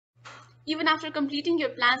Even after completing your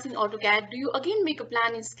plans in AutoCAD, do you again make a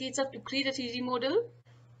plan in SketchUp to create a 3D model?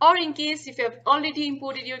 Or in case if you have already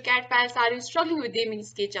imported your CAD files, are you struggling with them in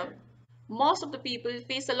SketchUp? Most of the people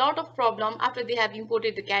face a lot of problem after they have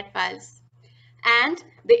imported the CAD files. And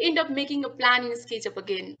they end up making a plan in SketchUp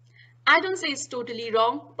again. I don't say it's totally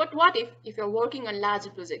wrong, but what if you're working on larger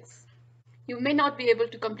projects? You may not be able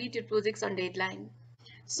to complete your projects on deadline.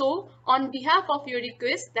 So, on behalf of your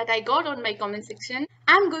request that I got on my comment section,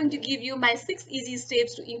 I'm going to give you my 6 easy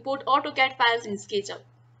steps to import AutoCAD files in SketchUp.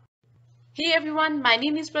 Hey everyone, my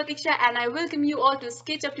name is Pratikchha and I welcome you all to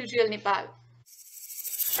SketchUp tutorial Nepal.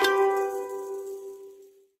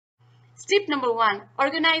 Step number 1.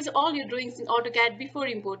 Organize all your drawings in AutoCAD before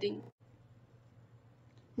importing.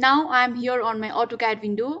 Now I am here on my AutoCAD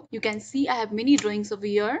window. You can see I have many drawings over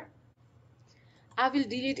here. I will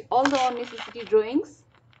delete all the unnecessary drawings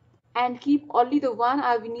and keep only the one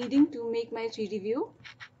I'll be needing to make my 3D view.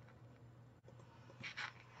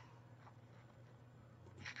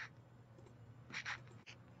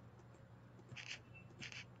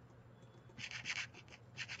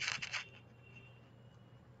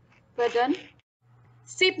 We're done.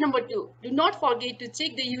 Step number 2. Do not forget to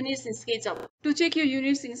check the units in SketchUp. To check your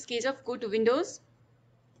units in SketchUp, go to Windows,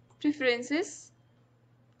 Preferences,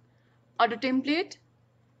 Auto Template.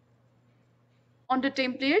 Under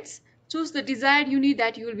Templates, choose the desired unit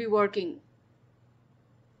that you will be working.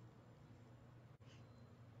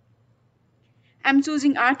 I'm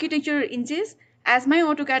choosing Architecture Inches as my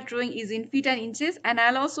AutoCAD drawing is in feet and inches, and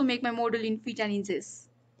I'll also make my model in feet and inches.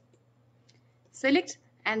 Select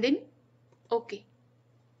and then OK.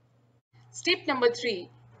 Step number 3.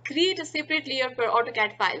 Create a separate layer for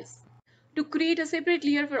AutoCAD files. To create a separate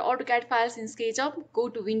layer for AutoCAD files in SketchUp, go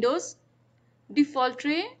to Windows, Default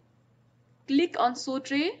Tray, click on Show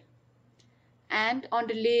Tray, and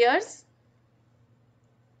under Layers,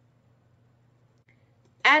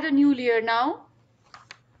 add a new layer now.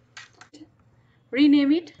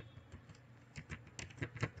 Rename it.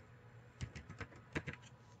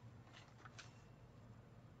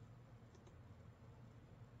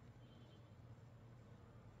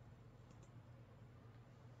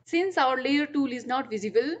 Since our layer tool is not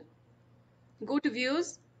visible, go to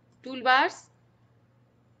Views, Toolbars,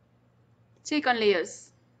 check on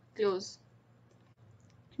Layers, close.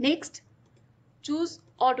 Next, choose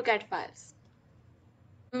AutoCAD files.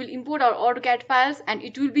 We will import our AutoCAD files and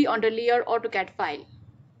it will be under Layer AutoCAD file.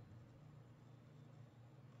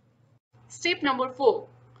 Step number 4.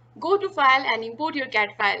 Go to File and import your CAD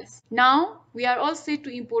files. Now we are all set to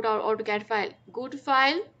import our AutoCAD file. Go to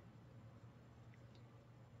File,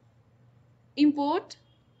 Import,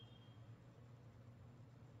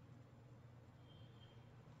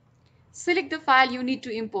 select the file you need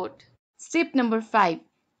to import. Step number 5.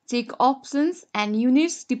 Check options and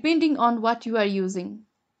units depending on what you are using.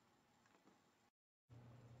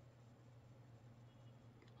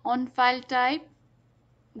 On File Type,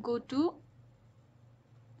 go to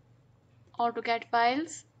AutoCAD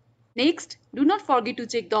Files. Next, do not forget to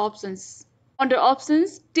check the options. Under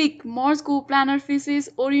Options, tick Merge Co-Planar Faces,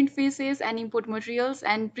 Orient Faces, and Import Materials,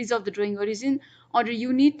 and preserve the drawing origin. Under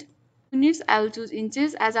Units, I will choose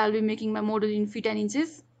inches as I will be making my model in feet and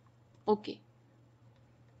inches. OK.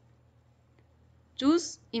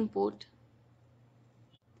 Choose Import.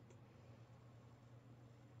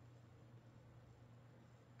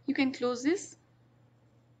 You can close this.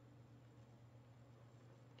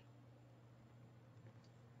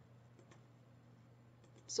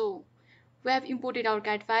 So, we have imported our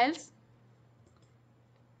CAD files.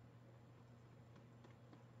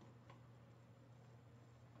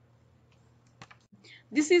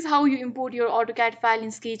 This is how you import your AutoCAD file in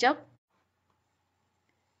SketchUp.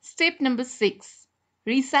 Step number 6.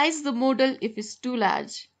 Resize the model if it's too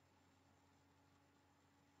large.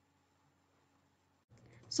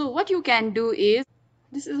 So what you can do is,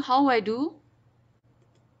 this is how I do.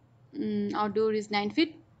 Our door is 9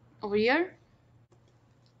 feet over here.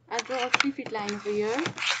 I'll draw a 3 feet line over here.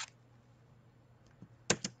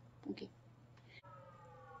 Okay.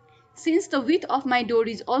 Since the width of my door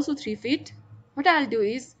is also 3 feet, what I'll do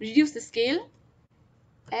is reduce the scale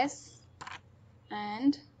S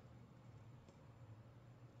and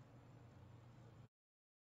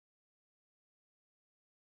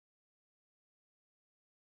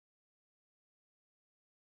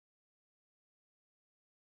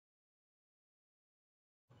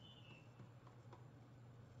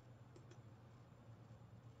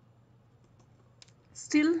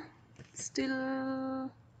still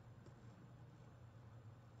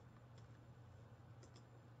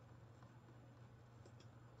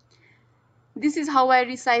this is how I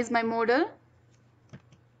resize my model.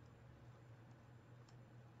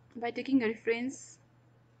 by taking a reference.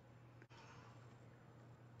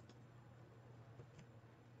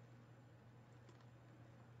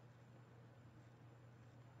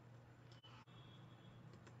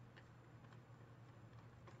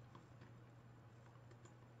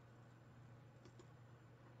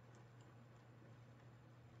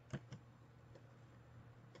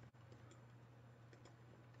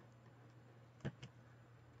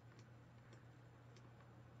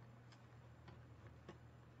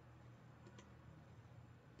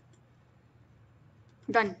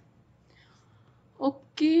 Done.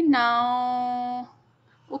 Okay, now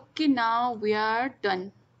we are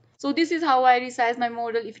done. So this is how I resize my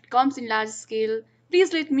model. If it comes in large scale,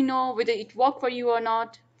 please let me know whether it worked for you or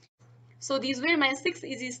not. So these were my 6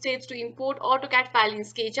 easy steps to import AutoCAD file in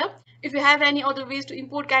SketchUp. If you have any other ways to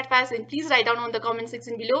import CAD files, then please write down on the comment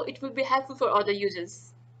section below. It will be helpful for other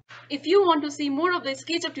users. If you want to see more of the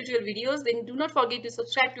SketchUp tutorial videos, then do not forget to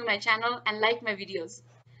subscribe to my channel and like my videos.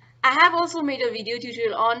 I have also made a video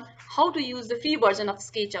tutorial on how to use the free version of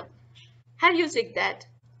SketchUp. Have you checked that?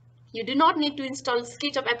 You do not need to install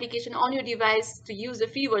SketchUp application on your device to use the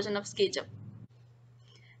free version of SketchUp.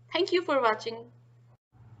 Thank you for watching.